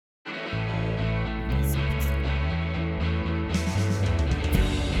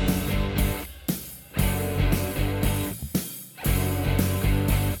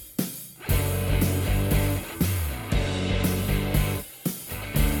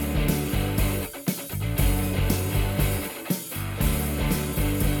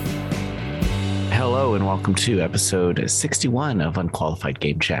Hello and welcome to episode 61 of Unqualified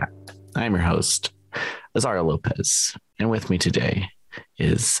Game Chat. I'm your host, Azaria Lopez, and with me today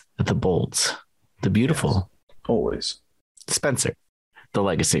is the bold, the beautiful, always Spencer, the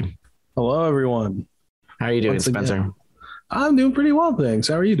legacy. Hello, everyone. How are you doing, Spencer? Again. I'm doing pretty well, thanks.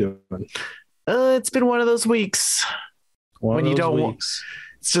 How are you doing? It's been one of those weeks when you don't.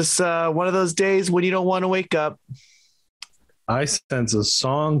 It's just one of those days when you don't want to wake up. I sense a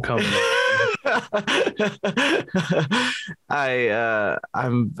song coming. It's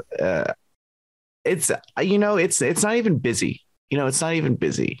not even busy. It's not even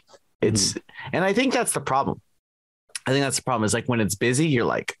busy. And I think that's the problem. Is like when it's busy, you're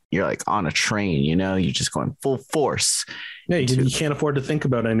like on a train, you're just going full force. Yeah, you can't afford to think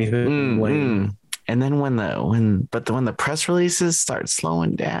about anything. And then when the press releases start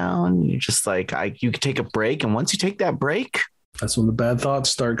slowing down, you're just like, you could take a break. And once you take that break, that's when the bad thoughts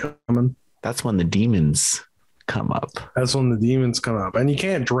start coming. That's when the demons come up. And you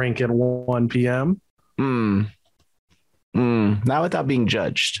can't drink at 1 p.m. Not without being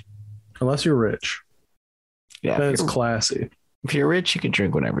judged. Unless you're rich. Yeah. Then it's classy. If you're rich, you can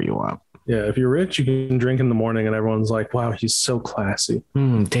drink whenever you want. Yeah, if you're rich, you can drink in the morning and everyone's like, wow, he's so classy.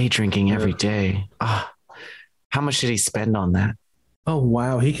 Day drinking every day. How much did he spend on that? Oh,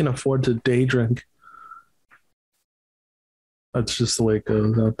 wow. He can afford to day drink. That's just the way it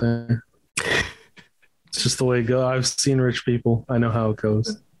goes out there. It's just the way it goes. I've seen rich people. I know how it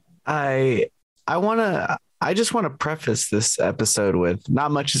goes. I just want to preface this episode with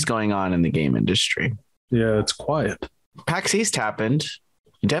not much is going on in the game industry. Yeah, it's quiet. PAX East happened.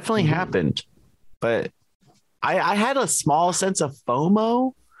 It definitely happened. But I had a small sense of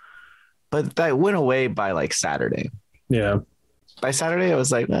FOMO, but that went away by like Saturday. Yeah. By Saturday, I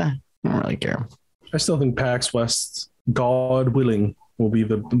was like, I don't really care. I still think PAX West, God willing, will be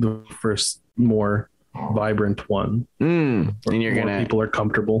the first more vibrant one. And people are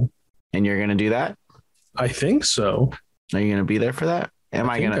comfortable. And you're gonna do that? I think so. Are you gonna be there for that? I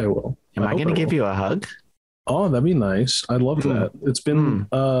will. Am I gonna give you a hug? Oh, that'd be nice. I'd love that. It's been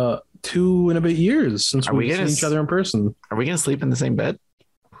 2 and a bit years since we've seen each other in person. Are we gonna sleep in the same bed?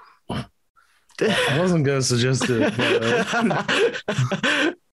 I wasn't gonna suggest it.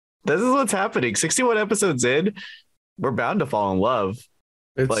 This is what's happening. 61 episodes in, we're bound to fall in love.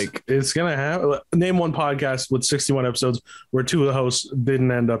 It's gonna happen. Name one podcast with 61 episodes where 2 of the hosts didn't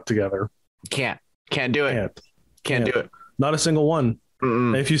end up together. Can't do it. Can't do it. Not a single one.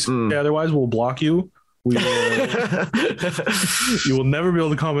 If you say otherwise, we'll block you. You will never be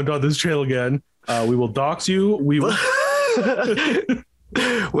able to comment on this channel again. We will dox you. We will.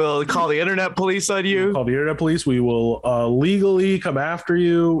 We'll call the internet police on you. We will legally come after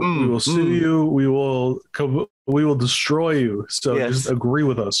you. We will sue you. We will destroy you. So just agree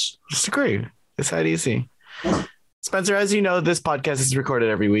with us. Just agree. It's that easy. Spencer, as you know, this podcast is recorded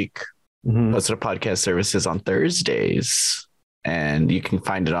every week. Most of the podcast services on Thursdays. And you can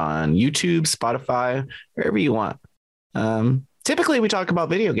find it on YouTube, Spotify, wherever you want. Typically, we talk about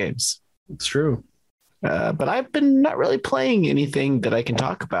video games. It's true. But I've been not really playing anything that I can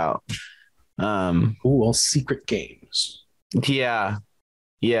talk about. All secret games. Yeah.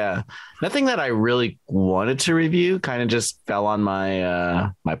 Nothing that I really wanted to review kind of just fell on my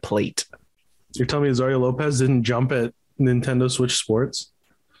my plate. You're telling me Azaria Lopez didn't jump at Nintendo Switch Sports?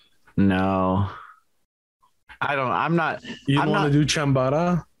 No. I'm not. You want to do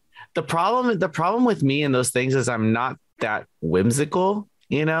Chambara? The problem with me and those things is I'm not that whimsical.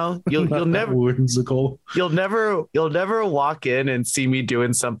 You'll never whimsical. You'll never walk in and see me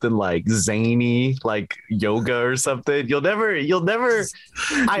doing something like zany, like yoga or something. You'll never.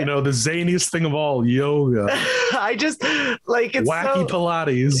 The zaniest thing of all, yoga. I just like it's wacky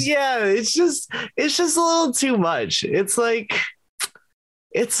Pilates. Yeah, it's just a little too much. It's like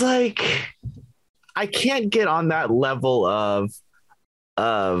I can't get on that level of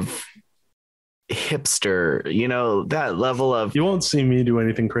hipster, that level of. You won't see me do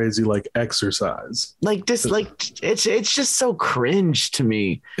anything crazy like exercise. Like this, it's just so cringe to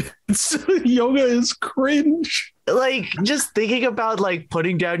me. Yoga is cringe. Like just thinking about like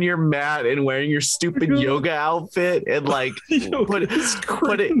putting down your mat and wearing your stupid yoga outfit and like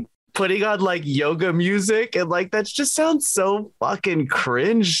putting on like yoga music and like that just sounds so fucking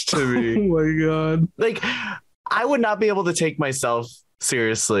cringe to me. Oh my god. Like I would not be able to take myself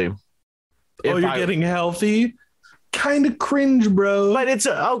seriously. You're getting healthy? Kind of cringe, bro. But it's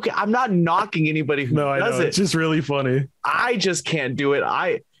okay. I'm not knocking anybody who does it. It's just really funny. I just can't do it.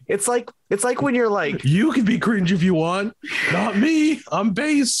 It's like when you're like, you can be cringe if you want. Not me. I'm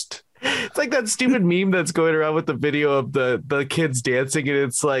based. It's like that stupid meme that's going around with the video of the kids dancing, and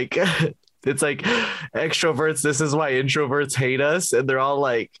it's like it's like extroverts. This is why introverts hate us, and they're all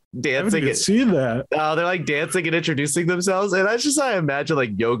like dancing. I see that. They're like dancing and introducing themselves, and that's just how I imagine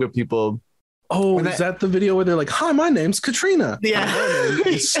like yoga people. Oh, is that the video where they're like, "Hi, my name's Katrina." Yeah, my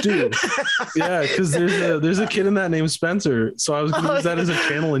name is Stu. Yeah, because there's a kid in that named Spencer. So I was going to use that as a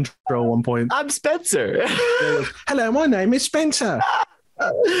channel intro at one point. I'm Spencer. Hello, my name is Spencer.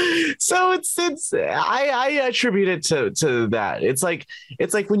 So I attribute it to that. It's like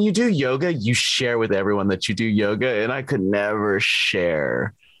when you do yoga, you share with everyone that you do yoga, and I could never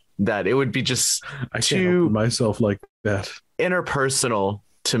share that. It would be just too myself like that interpersonal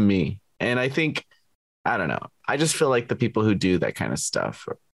to me. And I think, I don't know, I just feel like the people who do that kind of stuff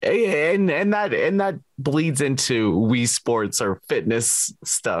and that bleeds into Wii Sports or fitness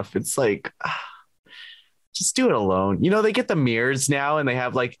stuff. It's like, just do it alone. You know, they get the mirrors now and they're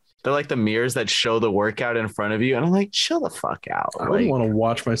like the mirrors that show the workout in front of you. And I'm like, chill the fuck out. I wouldn't want to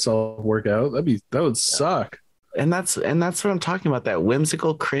watch myself work out. That would suck. And that's what I'm talking about. That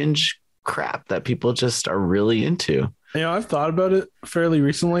whimsical cringe crap that people just are really into. You know, I've thought about it fairly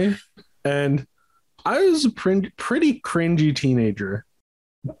recently. And I was a pretty cringy teenager,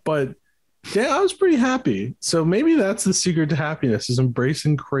 but yeah, I was pretty happy. So maybe that's the secret to happiness is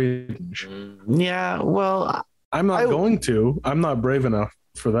embracing cringe. Yeah, well, I'm not brave enough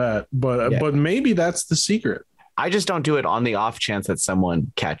for that, but maybe that's the secret. I just don't do it on the off chance that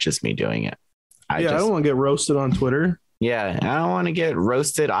someone catches me doing it. I don't want to get roasted on Twitter. Yeah, I don't want to get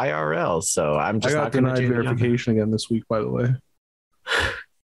roasted IRL. So I'm just not going to do verification again this week, by the way.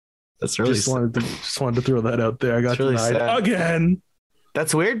 That's really just wanted to throw that out there. I got denied again.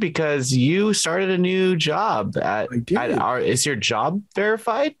 That's weird because you started a new job is your job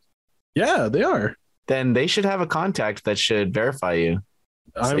verified? Yeah, they are. Then they should have a contact that should verify you.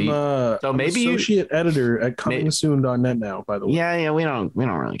 I'm maybe associate editor at comingsoon.net now, by the way. Yeah, we don't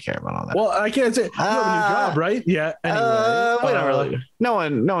really care about all that. Well, I can't say you have a new job, right? Yeah. Anyway, we don't really. No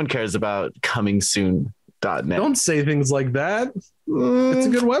one cares about comingsoon.net. Don't say things like that. It's a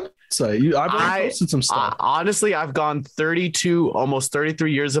good website. I've posted some stuff. Honestly, I've gone 32, almost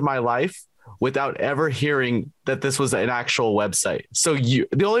 33 years of my life without ever hearing that this was an actual website. So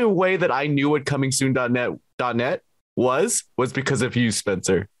the only way that I knew what comingsoon.net was because of you,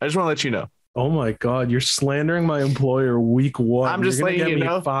 Spencer. I just want to let you know. Oh my God, you're slandering my employer week one. I'm just letting you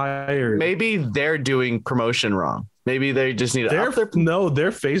know. Fired. Maybe they're doing promotion wrong. Maybe they just need their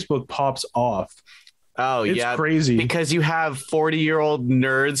Facebook pops off. Oh, it's yeah. Crazy. Because you have 40-year-old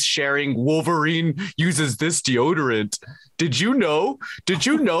nerds sharing Wolverine uses this deodorant. Did you know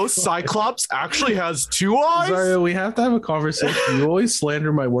Cyclops actually has two eyes? Sorry, we have to have a conversation. You always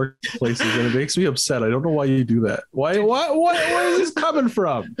slander my workplaces and it makes me upset. I don't know why you do that. Why? Where is this coming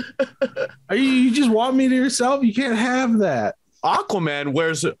from? You just want me to yourself? You can't have that. Aquaman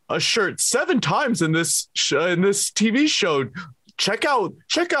wears a shirt 7 times in this TV show. Check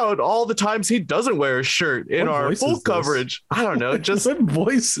out all the times he doesn't wear a shirt in our full coverage. I don't know. Just what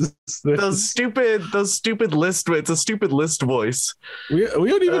voice is this? Those stupid list. It's a stupid list voice. We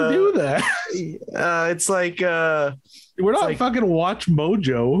don't even do that. It's like we're not fucking Watch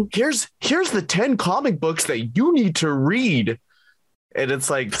Mojo. Here's the 10 comic books that you need to read. And it's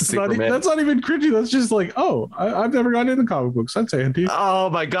like that's not even cringy. That's just like, I've never gone into comic books. That's handy. Oh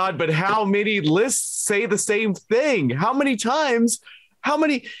my God! But how many lists say the same thing? How many times are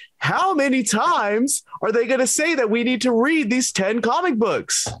they going to say that we need to read these 10 comic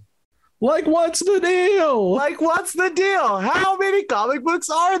books? Like, what's the deal? How many comic books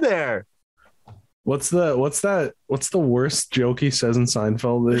are there? What's the worst joke he says in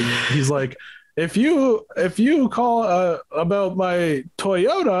Seinfeld? He's like, If you call about my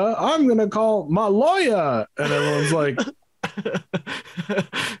Toyota, I'm gonna call my lawyer, and everyone's like,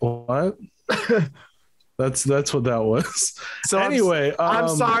 "What?" That's what that was. So anyway, I'm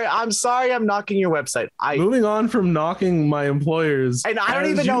sorry, I'm knocking your website. Moving on from knocking my employers, and I don't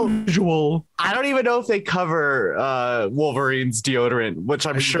even know if they cover Wolverine's deodorant, which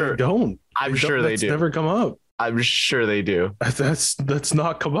I'm sure they don't. I'm sure they do. Never come up. I'm sure they do. That's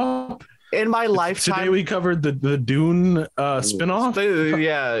not come up. In my lifetime, today we covered the Dune spinoff.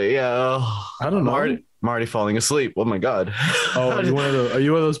 Yeah. I don't know. Marty falling asleep. Oh my God. Oh, are you one of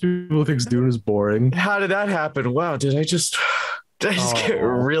those people who thinks Dune is boring? How did that happen? Wow. Did I just get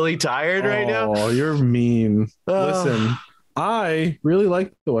really tired right now? Oh, you're mean. Listen, I really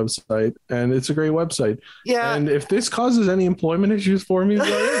like the website, and it's a great website. Yeah. And if this causes any employment issues for me,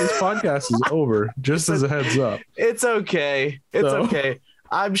 this podcast is over. Just as a heads up. It's okay. Okay.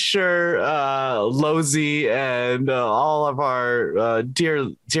 I'm sure Lozy and all of our dear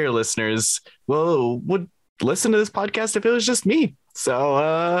listeners would listen to this podcast if it was just me.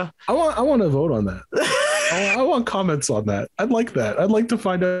 So I want to vote on that. I want comments on that. I'd like that. I'd like to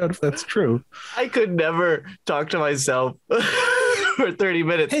find out if that's true. I could never talk to myself for 30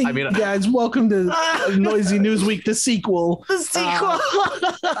 minutes. Hey, I mean, guys, welcome to Noisy Newsweek, the sequel. the sequel.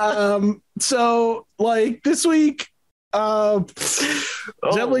 So like this week,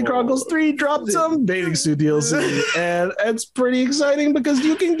 Xenoblade Chronicles 3 dropped some bathing suit DLC, and it's pretty exciting because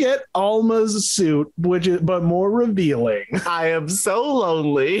you can get Alma's suit, but more revealing. I am so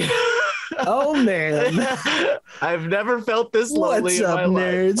lonely. Oh man, I've never felt this lonely. What's in up, my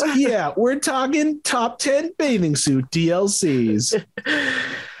nerds? life. Yeah, we're talking top 10 bathing suit DLCs.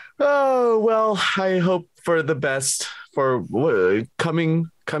 Oh well, I hope for the best for coming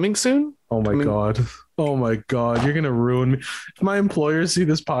soon. Oh my god, you're gonna ruin me. If my employers see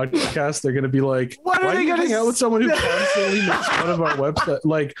this podcast, they're gonna be like, What are why they do you gonna hang out with someone who constantly makes fun of our website?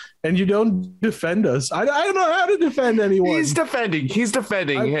 Like, and you don't defend us. I don't know how to defend anyone. He's defending.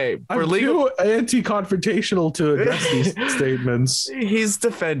 Hey, for I'm legal, too anti-confrontational to address these statements. he's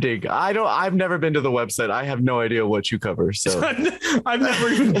defending. I've never been to the website. I have no idea what you cover. So I've never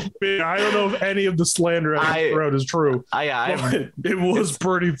even been. I don't know if any of the slander I wrote is true. It was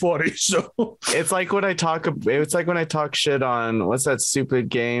pretty funny. So it's like when I talk shit on what's that stupid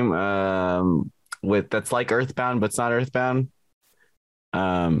game with that's like Earthbound but it's not Earthbound.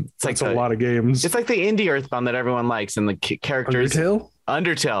 It's like a lot of games. It's like the indie Earthbound that everyone likes and the characters.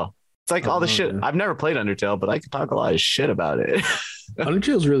 Undertale. It's like all the shit. I've never played Undertale, but I can talk a lot of shit about it.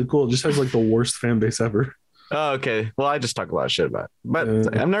 Undertale is really cool. It just has like the worst fan base ever. Oh, okay. Well, I just talk a lot of shit about it, but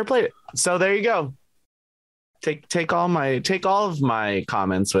I've never played it. So there you go. Take all of my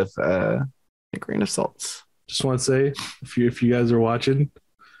comments with a grain of salt. Just want to say, if you guys are watching,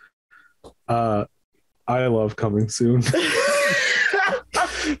 I love coming soon.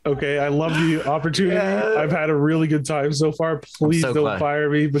 Okay, I love the opportunity. Yeah. I've had a really good time so far. Please don't fire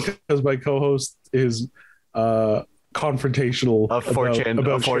me because my co-host is confrontational about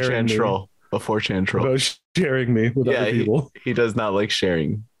 4chan troll. A 4chan troll about sharing me with other people. He does not like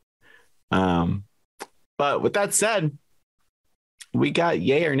sharing. But with that said, we got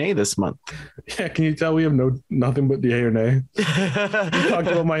yay or nay this month. Yeah, can you tell we have nothing but yay or nay? We talked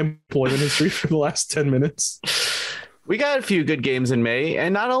about my employment history for the last 10 minutes. We got a few good games in May,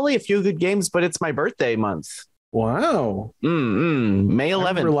 and not only a few good games, but it's my birthday month. Wow. May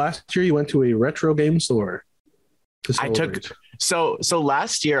 11th. Last year you went to a retro game store. So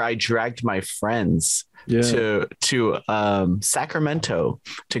last year I dragged my friends to Sacramento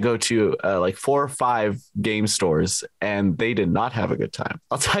to go to like 4 or 5 game stores, and they did not have a good time.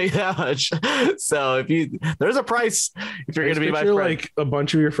 I'll tell you that much. So there's a price if you're going to be my friend. Like a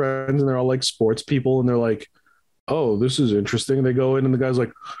bunch of your friends, and they're all like sports people, and they're like, "Oh, this is interesting." They go in, and the guy's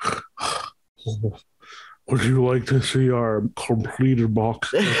like, "Would you like to see our completed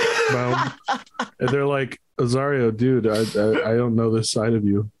box?" And they're like, "Azario, dude, I don't know this side of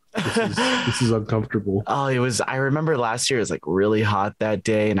you. This is uncomfortable." Oh, I remember last year it was like really hot that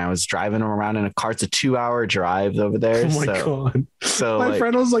day, and I was driving around in a car. It's a 2-hour drive over there. Oh my god. So my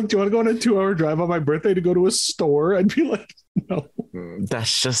friend was like, "Do you want to go on a 2-hour drive on my birthday to go to a store?" I'd be like, "No."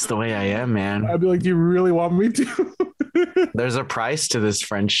 That's just the way I am, man. I'd be like, "Do you really want me to?" There's a price to this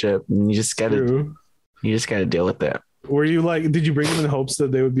friendship, and you just gotta deal with that. Were you like, did you bring them in hopes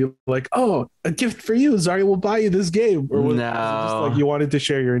that they would be like, "Oh, a gift for you, Zaria will buy you this game"? Or was it just like you wanted to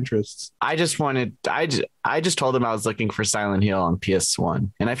share your interests? I just told them I was looking for Silent Hill on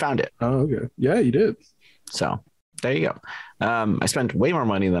PS1, and I found it. Oh, okay. Yeah, you did. So there you go. I spent way more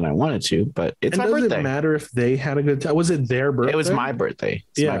money than I wanted to, but it's my birthday. Does it matter if they had a good time? Was it their birthday? It was my birthday.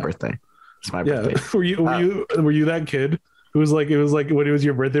 It's my birthday. Were you that kid? It was like when it was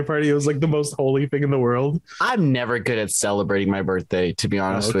your birthday party, it was like the most holy thing in the world. I'm never good at celebrating my birthday, to be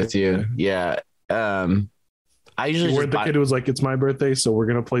honest with you. Yeah. I usually weren't the kid who was like, "It's my birthday, so we're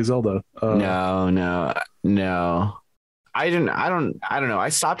gonna play Zelda." No. I don't know. I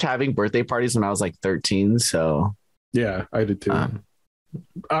stopped having birthday parties when I was like 13. So yeah, I did too.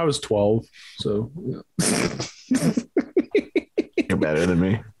 I was 12, so yeah. You're better than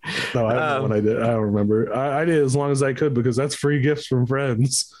me. No, I don't know when I did. I don't remember. I did as long as I could because that's free gifts from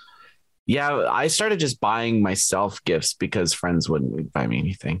friends. Yeah, I started just buying myself gifts because friends wouldn't buy me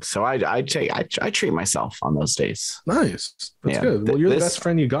anything. So I treat myself on those days. Nice. That's good. Well, you're the best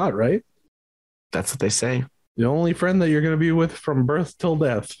friend you got, right? That's what they say. The only friend that you're going to be with from birth till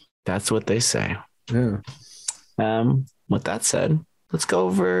death. That's what they say. Yeah. With that said, let's go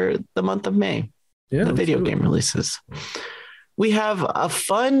over the month of May. Yeah. The video game releases. We have a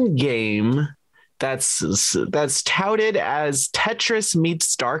fun game that's touted as Tetris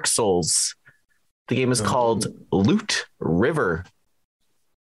meets Dark Souls. The game is called Loot River.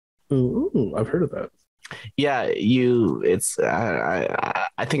 Ooh, I've heard of that. Yeah, it's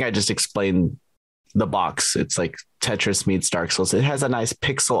I think I just explained the box. It's like Tetris meets Dark Souls. It has a nice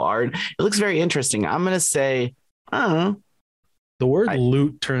pixel art. It looks very interesting. I'm gonna say, I don't know. The word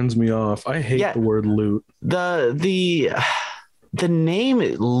loot turns me off. I hate the word loot. The name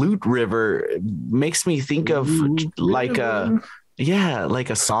Loot River makes me think of like a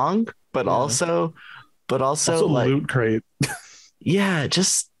song, but also like Loot Crate. Yeah,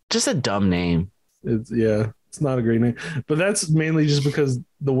 just a dumb name. It's not a great name, but that's mainly just because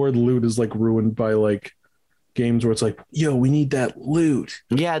the word loot is like ruined by like games where it's like, yo, we need that loot.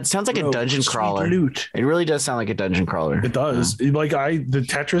 Yeah, it sounds like a dungeon crawler. Loot. It really does sound like a dungeon crawler. It does. The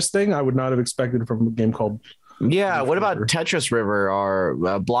Tetris thing, I would not have expected from a game called. Yeah, what about Tetris River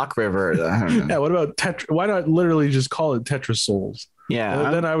or Block River? I don't know. Yeah, what about Tetris? Why not literally just call it Tetris Souls? Yeah,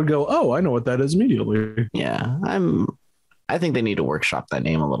 then I would go, oh, I know what that is immediately. Yeah, I think they need to workshop that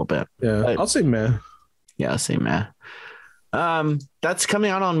name a little bit. Yeah, but I'll say meh. Yeah, I'll say meh. That's coming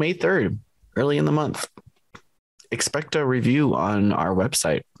out on May 3rd, early in the month. Expect a review on our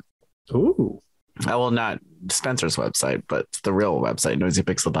website. Ooh. Well, not Spencer's website, but the real website,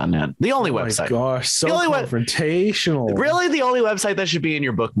 noisypixel.net. The only website. Oh my gosh, so confrontational. Really the only website that should be in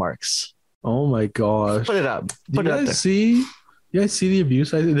your bookmarks. Oh my gosh. Put it up. Put it up there. You guys see the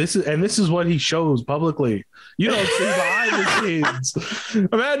abuse? This is what he shows publicly. You don't see behind the scenes.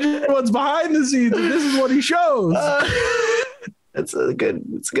 Imagine what's behind the scenes, and this is what he shows. It's a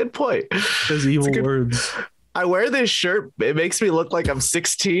good point. Those evil words. I wear this shirt. It makes me look like I'm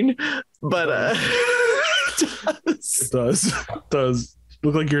 16, but it does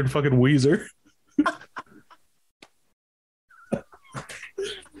look like you're in fucking Weezer.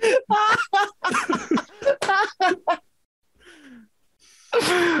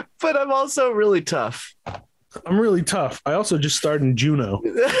 But I'm also really tough. I'm really tough. I also just starred in Juno.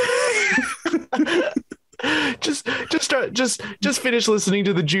 just finish listening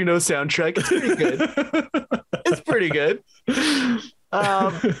to the Juno soundtrack. It's pretty good.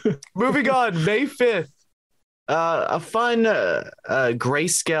 Moving on, May 5th. A fun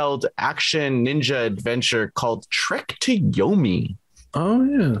grayscaled action ninja adventure called Trek to Yomi. Oh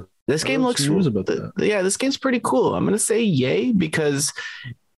yeah. This game looks this game's pretty cool. I'm gonna say yay because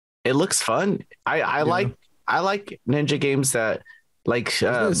it looks fun. I like ninja games that like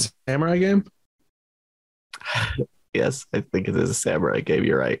a samurai game. Yes, I think it is a samurai game.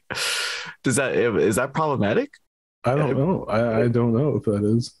 You're right. Is that problematic? I don't know. I don't know if that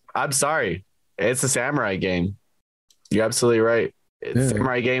is. I'm sorry. It's a samurai game. You're absolutely right. It's a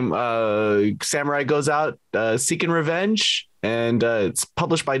samurai game. Samurai goes out seeking revenge, and it's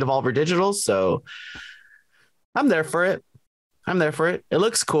published by Devolver Digital. So I'm there for it. It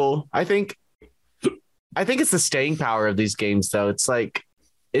looks cool. I think it's the staying power of these games, though. It's like,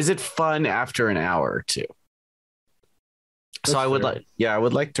 is it fun after an hour or two? That's so I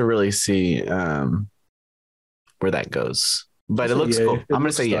would like to really see where that goes. But it looks cool. I'm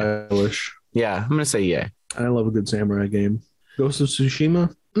gonna say stylish. Yeah, I'm gonna say yeah. I love a good samurai game. Ghost of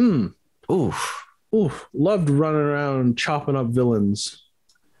Tsushima. Oof. Loved running around chopping up villains.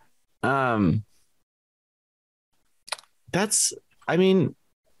 There's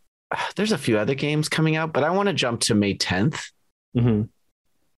a few other games coming out, but I want to jump to May 10th. Mm-hmm.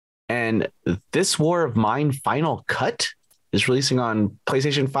 And This War of Mine Final Cut is releasing on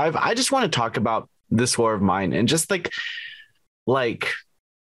PlayStation 5. I just want to talk about This War of Mine and just like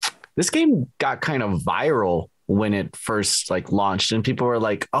this game got kind of viral when it first like launched, and people were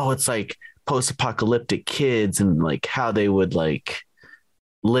like, oh, it's like post-apocalyptic kids and like how they would like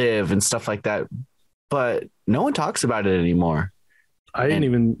live and stuff like that. But no one talks about it anymore. I didn't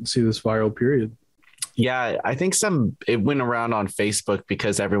even see this viral period. Yeah, I think it went around on Facebook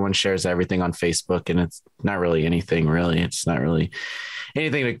because everyone shares everything on Facebook, and it's not really anything really. It's not really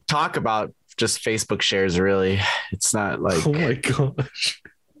anything to talk about. Just Facebook shares, really. It's not like. Oh my gosh.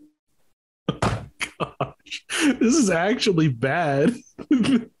 Oh my gosh. This is actually bad.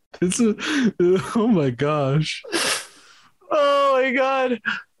 Oh my gosh. Oh my God.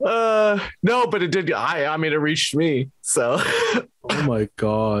 No, but it did. I mean, it reached me. So. Oh my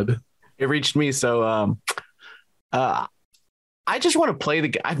God. It reached me. So, I just want to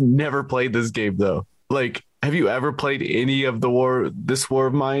play I've never played this game though. Like, have you ever played any of This War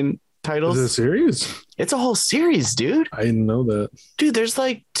of Mine titles? Is it a series? It's a whole series, dude. I didn't know that. Dude, there's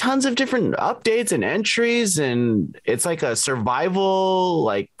like tons of different updates and entries, and it's like a survival,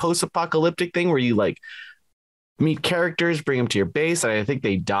 like post-apocalyptic thing where you like meet characters, bring them to your base, and I think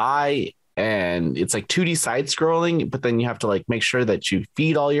they die. And it's like 2D side scrolling, but then you have to like make sure that you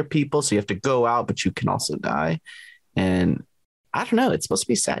feed all your people. So you have to go out, but you can also die. And I don't know. It's supposed to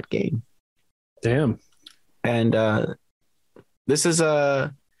be a sad game. Damn. And this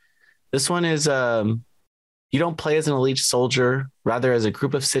one is you don't play as an elite soldier, rather as a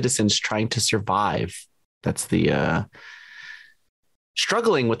group of citizens trying to survive. That's the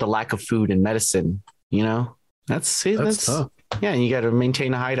struggling with the lack of food and medicine. You know, that's tough. Yeah, and you got to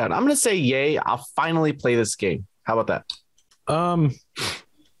maintain a hideout. I'm gonna say yay. I'll finally play this game. How about that?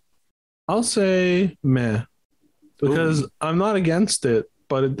 I'll say meh, because I'm not against it,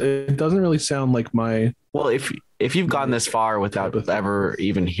 but it doesn't really sound like my. Well, if you've gone this far without ever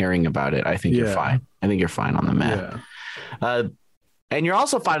even hearing about it, I think you're fine. I think you're fine on the meh. Yeah. And you're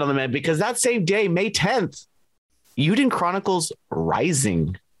also fine on the meh because that same day, May 10th, Uden Chronicles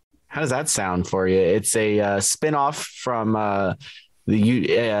Rising. How does that sound for you? It's a spin-off from the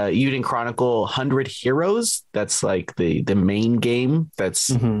Uden Chronicle 100 Heroes. That's like the main game.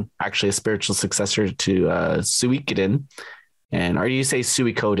 That's actually a spiritual successor to Suikoden. And or do you say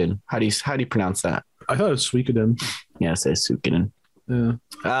Suikoden? How do you pronounce that? I thought it was Suikoden. Yeah, say Suikoden.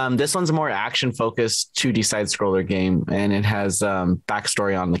 Yeah. This one's a more action focused 2D side scroller game, and it has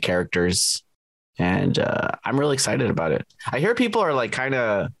backstory on the characters. And I'm really excited about it. I hear people are like kind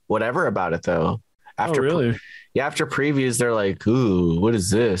of whatever about it though. After really? After previews, they're like, "Ooh, what is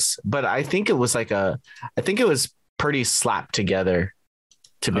this?" But I think it was pretty slapped together,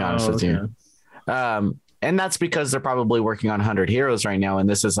 to be honest with you. And that's because they're probably working on 100 Heroes right now, and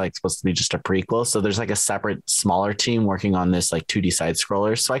this is like supposed to be just a prequel. So there's like a separate, smaller team working on this like 2D side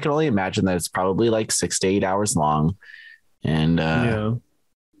scroller. So I can only imagine that it's probably like 6 to 8 hours long, and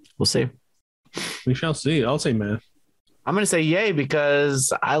we'll see. We shall see. I'll say meh. I'm gonna say yay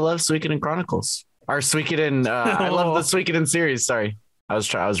because I love Suikoden Chronicles. Or Suikoden. I love the Suikoden series. Sorry, I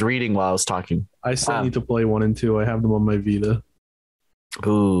was reading while I was talking. I still need to play 1 and 2. I have them on my Vita.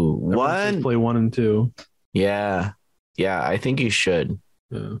 Ooh, one. Play 1 and 2. Yeah. I think you should.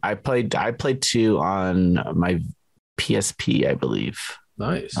 Yeah. I played 2 on my PSP, I believe.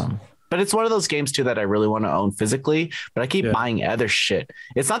 Nice. But it's one of those games too that I really want to own physically, but I keep buying other shit.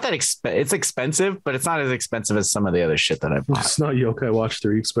 It's not that it's expensive, but it's not as expensive as some of the other shit that I've bought. It's not Yokai Watch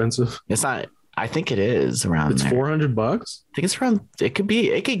 3 expensive. It's not. I think it is around. It's $400. I think it's around. It could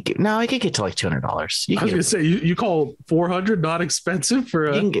get to like $200. I was gonna say you call $400 not expensive for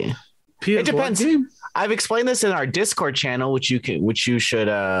a PS1 it depends. game? I've explained this in our Discord channel, which you should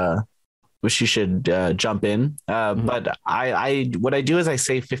jump in. But what I do is I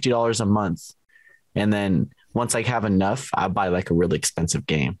save $50 a month, and then once I have enough, I buy like a really expensive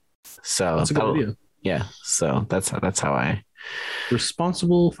game. So that's a good idea. Yeah. So that's how I.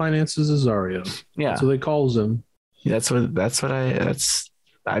 Responsible finances Azario. Yeah. That's what they calls him.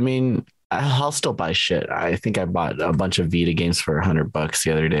 I mean, I'll still buy shit. I think I bought a bunch of Vita games for $100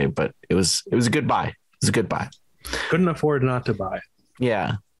 the other day, but it was a good buy. It was a good buy. Couldn't afford not to buy.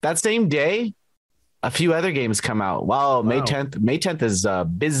 Yeah. That same day, a few other games come out. Wow. May 10th is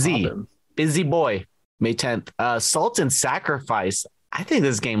busy boy. May 10th. Salt and Sacrifice. I think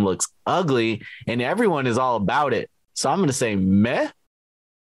this game looks ugly and everyone is all about it. So I'm going to say meh.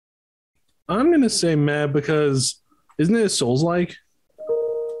 I'm going to say meh because isn't it a Souls-like?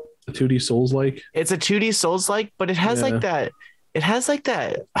 A 2D Souls-like? It's a 2D Souls-like, but it has like that. It has like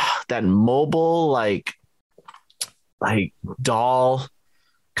that mobile, like doll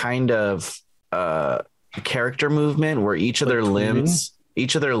kind of character movement where each of their limbs,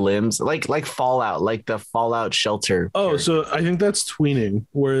 like Fallout, like the Fallout shelter. Oh, character. So I think that's tweening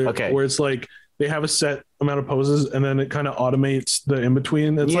where it's like they have a set amount of poses and then it kind of automates the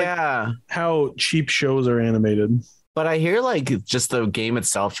in-between. That's like how cheap shows are animated. But I hear like just the game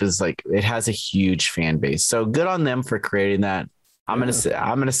itself is like it has a huge fan base. So good on them for creating that. I'm gonna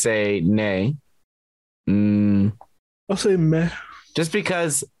say nay. I'll say meh. Just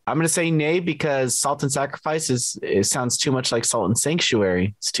because I'm gonna say nay because Salt and Sacrifice it sounds too much like Salt and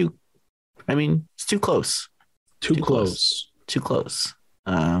Sanctuary. It's too close. Too close.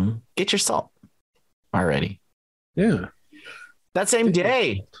 Get your salt already. Yeah. That same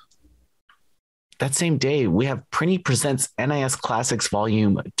day, we have Prinny Presents NIS Classics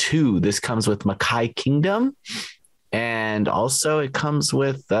Volume 2. This comes with Makai Kingdom. And also it comes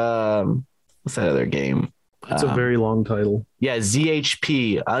with, what's that other game? It's a very long title. Yeah,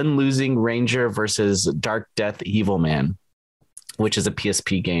 ZHP, Unlosing Ranger versus Dark Death Evil Man, which is a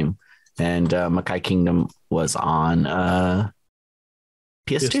PSP game. And Makai Kingdom was on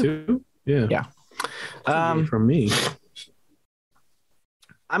PS2. Yeah. From me.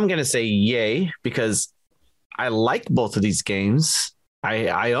 I'm going to say yay because I like both of these games.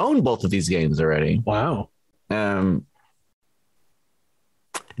 I own both of these games already. Wow. And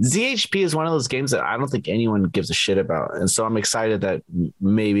ZHP is one of those games that I don't think anyone gives a shit about, and so I'm excited that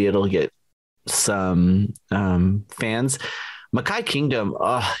maybe it'll get some fans. Makai Kingdom,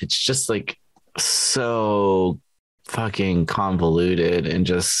 it's just like so fucking convoluted and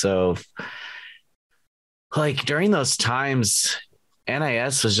just so like during those times,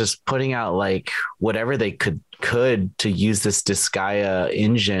 NIS was just putting out like whatever they could to use this Disgaea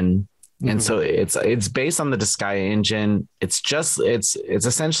engine. And so it's based on the Disgaea engine. It's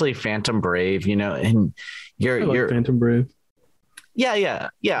essentially Phantom Brave, you know, and you're Phantom Brave. Yeah.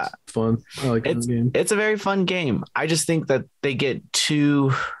 It's fun. I like that game. It's a very fun game. I just think that they get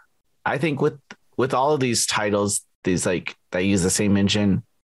too, I think with all of these titles, these like that use the same engine,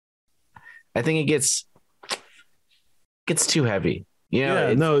 I think it gets too heavy.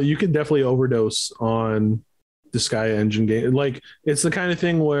 You know, you could definitely overdose on the Sky engine game. Like it's the kind of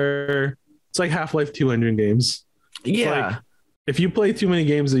thing where it's like Half-Life 2 engine games. Yeah. Like, if you play too many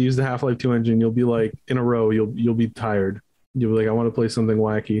games that use the Half-Life 2 engine, you'll be like in a row, you'll be tired. You'll be like, I want to play something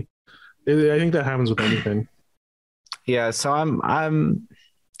wacky. I think that happens with anything. Yeah, so I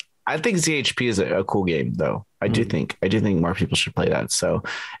think ZHP is a cool game though. I do think more people should play that. So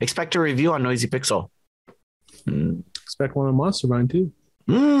expect a review on Noisy Pixel. Expect one on Monster Vine too.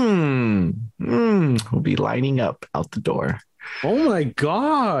 We'll be lining up out the door. Oh my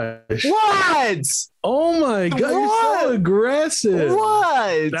gosh. What? Oh my God. What? You're so aggressive.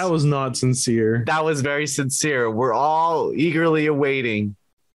 What? That was not sincere. That was very sincere. We're all eagerly awaiting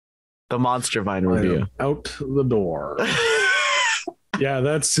the Monster Vine review. Out the door. Yeah,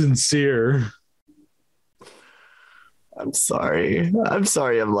 that's sincere. I'm sorry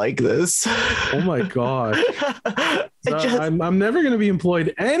I'm like this. Oh my God. I'm never going to be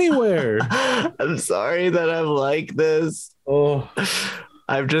employed anywhere. I'm sorry that I'm like this. Oh,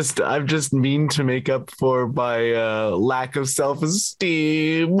 I'm just mean to make up for my lack of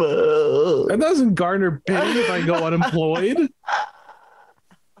self-esteem. That doesn't garner pity if I go unemployed.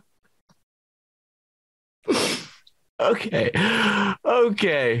 Okay.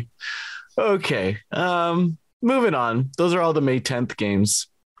 Moving on. Those are all the May 10th games.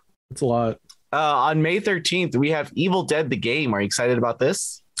 It's a lot. On May 13th, we have Evil Dead the game. Are you excited about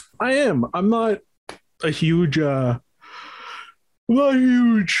this? I am. I'm not a huge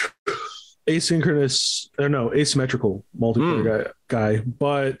asymmetrical multiplayer guy,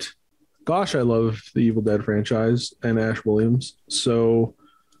 but gosh, I love the Evil Dead franchise and Ash Williams. So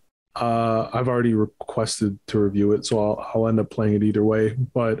I've already requested to review it, so I'll end up playing it either way.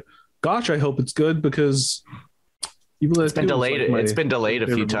 But gosh, I hope it's good because Evil Dead it's been delayed a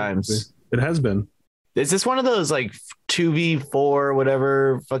few times. It has been. Is this one of those like 2v4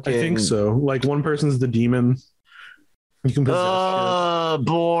 whatever? Fucking... I think so. Like one person's the demon. You can possess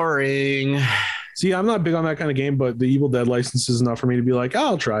boring. See, I'm not big on that kind of game, but the Evil Dead license is enough for me to be like,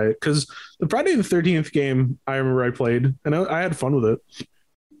 I'll try it. Because the Friday the 13th game I remember I played, and I had fun with it.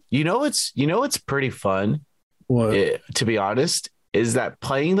 You know it's pretty fun. What? To be honest, is that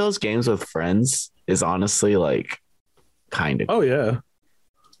playing those games with friends is honestly like kind of. Oh yeah.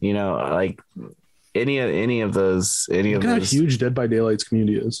 You know, like any of those. Look how huge Dead by Daylight's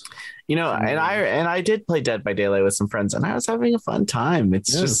community is. You know, and I did play Dead by Daylight with some friends, and I was having a fun time.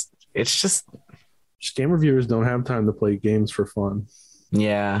 It's just game reviewers don't have time to play games for fun.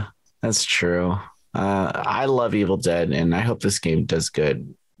 Yeah, that's true. I love Evil Dead, and I hope this game does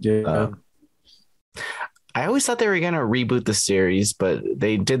good. Yeah. I always thought they were gonna reboot the series, but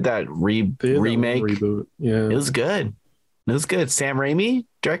they did that remake. Reboot. Yeah, it was good. Sam Raimi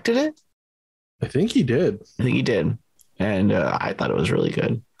directed it. I think he did. And I thought it was really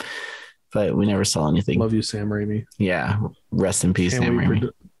good. But we never saw anything. Love you, Sam Raimi. Yeah, rest in peace, Sam Raimi.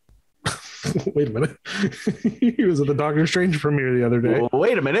 Wait a minute. He was at the Doctor Strange premiere the other day. Well,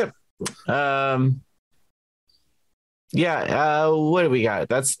 wait a minute. What do we got?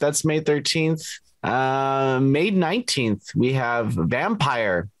 That's May 13th. May 19th, we have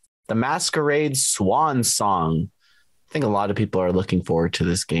Vampire: The Masquerade Swan Song. I think a lot of people are looking forward to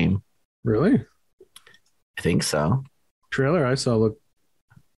this game. Really? I think so. Trailer I saw looked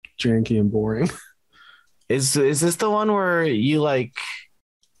janky and boring. Is this the one where you like...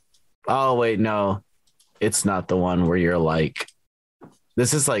 Oh, wait, no. It's not the one where you're like...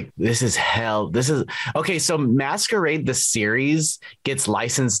 This is hell. Okay, so Masquerade, the series, gets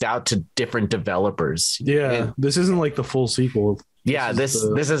licensed out to different developers. Yeah, this isn't like the full sequel. This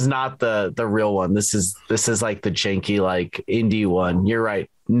is not the real one. This is like the janky, like indie one. You're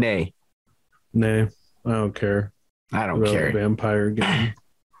right. Nay, I don't care. I don't care. Vampire game.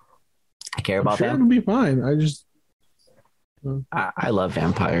 I care about that. It'll be fine. I love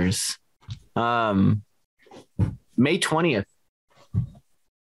vampires. May 20th.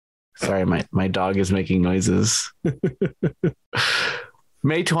 Sorry, my dog is making noises.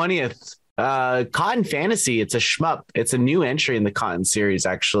 May 20th. Cotton Fantasy. It's a shmup. It's a new entry in the Cotton series,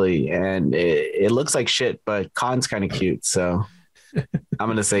 actually, and it looks like shit, but Cotton's kind of cute, so I'm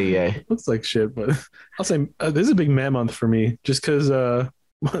gonna say yay. Looks like shit, but I'll say this is a big meh month for me, just because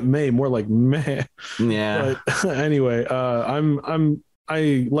May, more like meh. Yeah. But anyway, I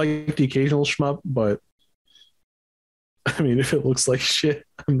like the occasional shmup, but I mean, if it looks like shit,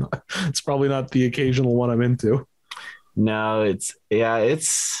 it's probably not the occasional one I'm into. No, it's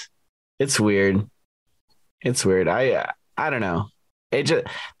weird. It's weird. I don't know.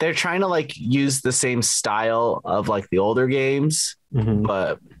 They're trying to like use the same style of like the older games,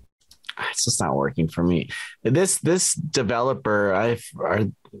 but it's just not working for me. This developer, I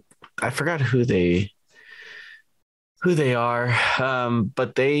forgot who they are,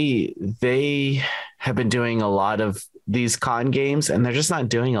 but they have been doing a lot of these con games, and they're just not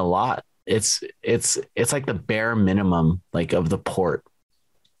doing a lot. It's like the bare minimum, like, of the port.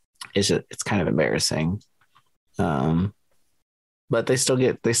 It's kind of embarrassing. But they still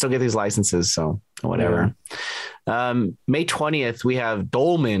get these licenses, so whatever. Yeah. May 20th, we have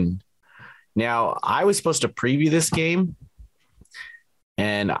Dolmen. Now, I was supposed to preview this game,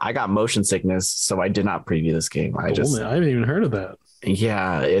 and I got motion sickness, so I did not preview this game. I haven't even heard of that.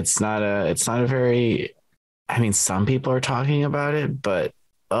 Yeah, it's not a very. I mean, some people are talking about it, but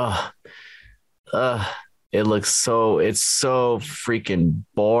it looks so. It's so freaking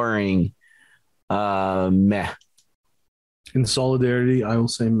boring. Meh. In solidarity, I will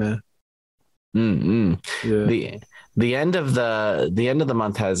say meh. Yeah. The end of the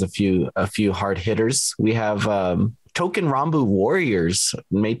month has a few hard hitters. We have Token Rambu Warriors,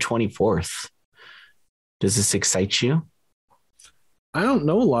 May 24th. Does this excite you? I don't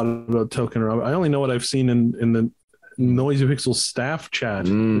know a lot about Token Rambu. I only know what I've seen in the Noisy Pixel staff chat,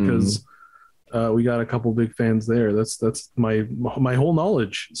 because we got a couple big fans there. That's my whole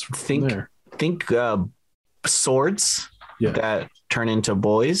knowledge is from there. Think swords that turn into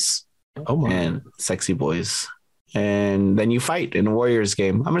boys and sexy boys. And then you fight in a Warriors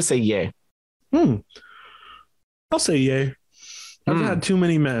game. I'm going to say yay. I'll say yay. I've had too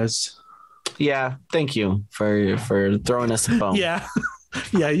many mess. Yeah. Thank you for throwing us a bone. Yeah.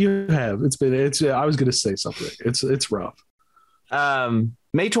 Yeah, you have. I was going to say something. It's rough.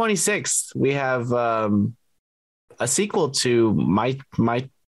 May 26th, we have a sequel to my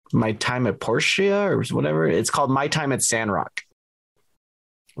time at Portia or whatever. It's called My Time at Sandrock.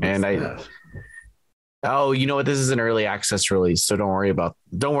 You know what? This is an early access release, so don't worry about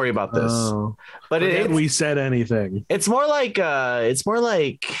this. Oh, but we said anything. It's more like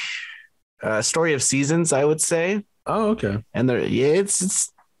Story of Seasons, I would say. Oh, okay. And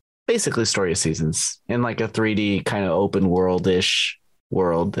it's basically Story of Seasons in like a 3D kind of open world-ish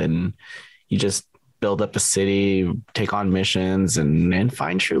world, and you just build up a city, take on missions, and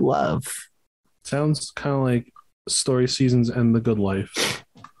find true love. Sounds kind of like Story Seasons and The Good Life.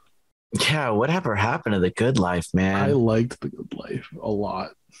 Yeah, whatever happened to The Good Life, man? I liked The Good Life a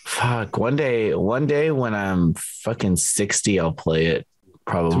lot. Fuck, one day when I'm fucking 60, I'll play it,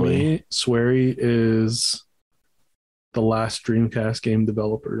 probably. To me, Swery is the last Dreamcast game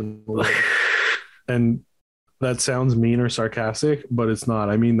developer in the world. And that sounds mean or sarcastic, but it's not.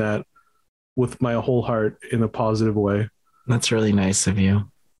 I mean that with my whole heart in a positive way. That's really nice of you.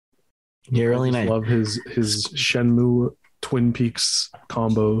 You're really nice. I love his Shenmue Twin Peaks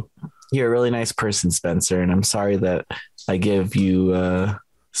combo. You're a really nice person, Spencer, and I'm sorry that I give you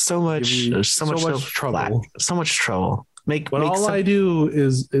so much trouble. So much trouble. I do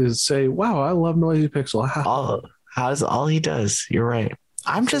is say, "Wow, I love Noisy Pixel." All he does. You're right.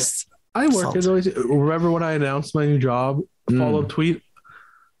 I work at Noisy. Remember when I announced my new job? Follow-up tweet.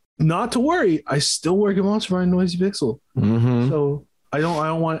 Not to worry, I still work at Monster Mine Noisy Pixel. Mm-hmm. So I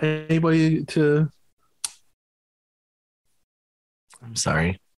don't want anybody to. I'm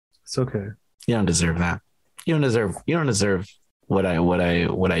sorry. It's okay. You don't deserve that. You don't deserve what I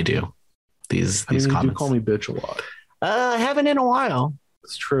do. These comments. You do call me bitch a lot. I haven't in a while.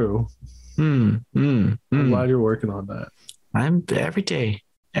 It's true. I'm glad you're working on that. I'm every day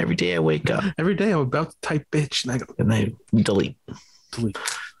I wake up. Every day I'm about to type bitch and I delete.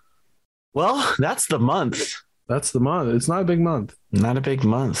 Well, that's the month. That's the month. It's not a big month. Not a big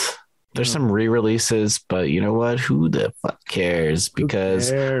month. There's some re-releases, but you know what? Who the fuck cares? Because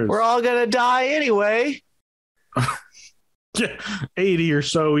we're all gonna die anyway. 80 or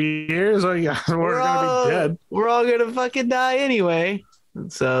so years. We're gonna be dead. We're all gonna fucking die anyway.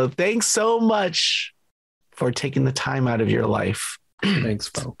 So thanks so much for taking the time out of your life. Thanks,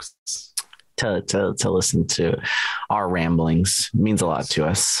 folks. To listen to our ramblings. It means a lot to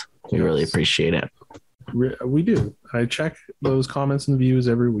us. We really appreciate it. We do. I check those comments and views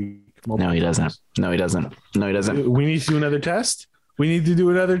every week. No, he doesn't. No, he doesn't. No, he doesn't. We need to do another test. We need to do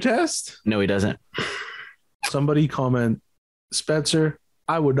another test. No, he doesn't. Somebody comment, Spencer,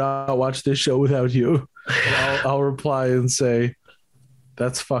 I would not watch this show without you. I'll reply and say,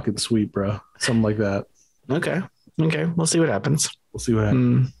 that's fucking sweet, bro. Something like that. Okay. We'll see what happens.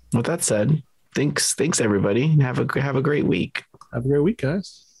 With that said, thanks everybody. Have a great week. Have a great week,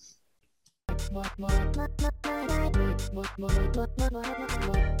 guys.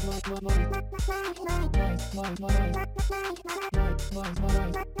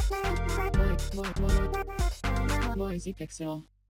 Noisy Pixel.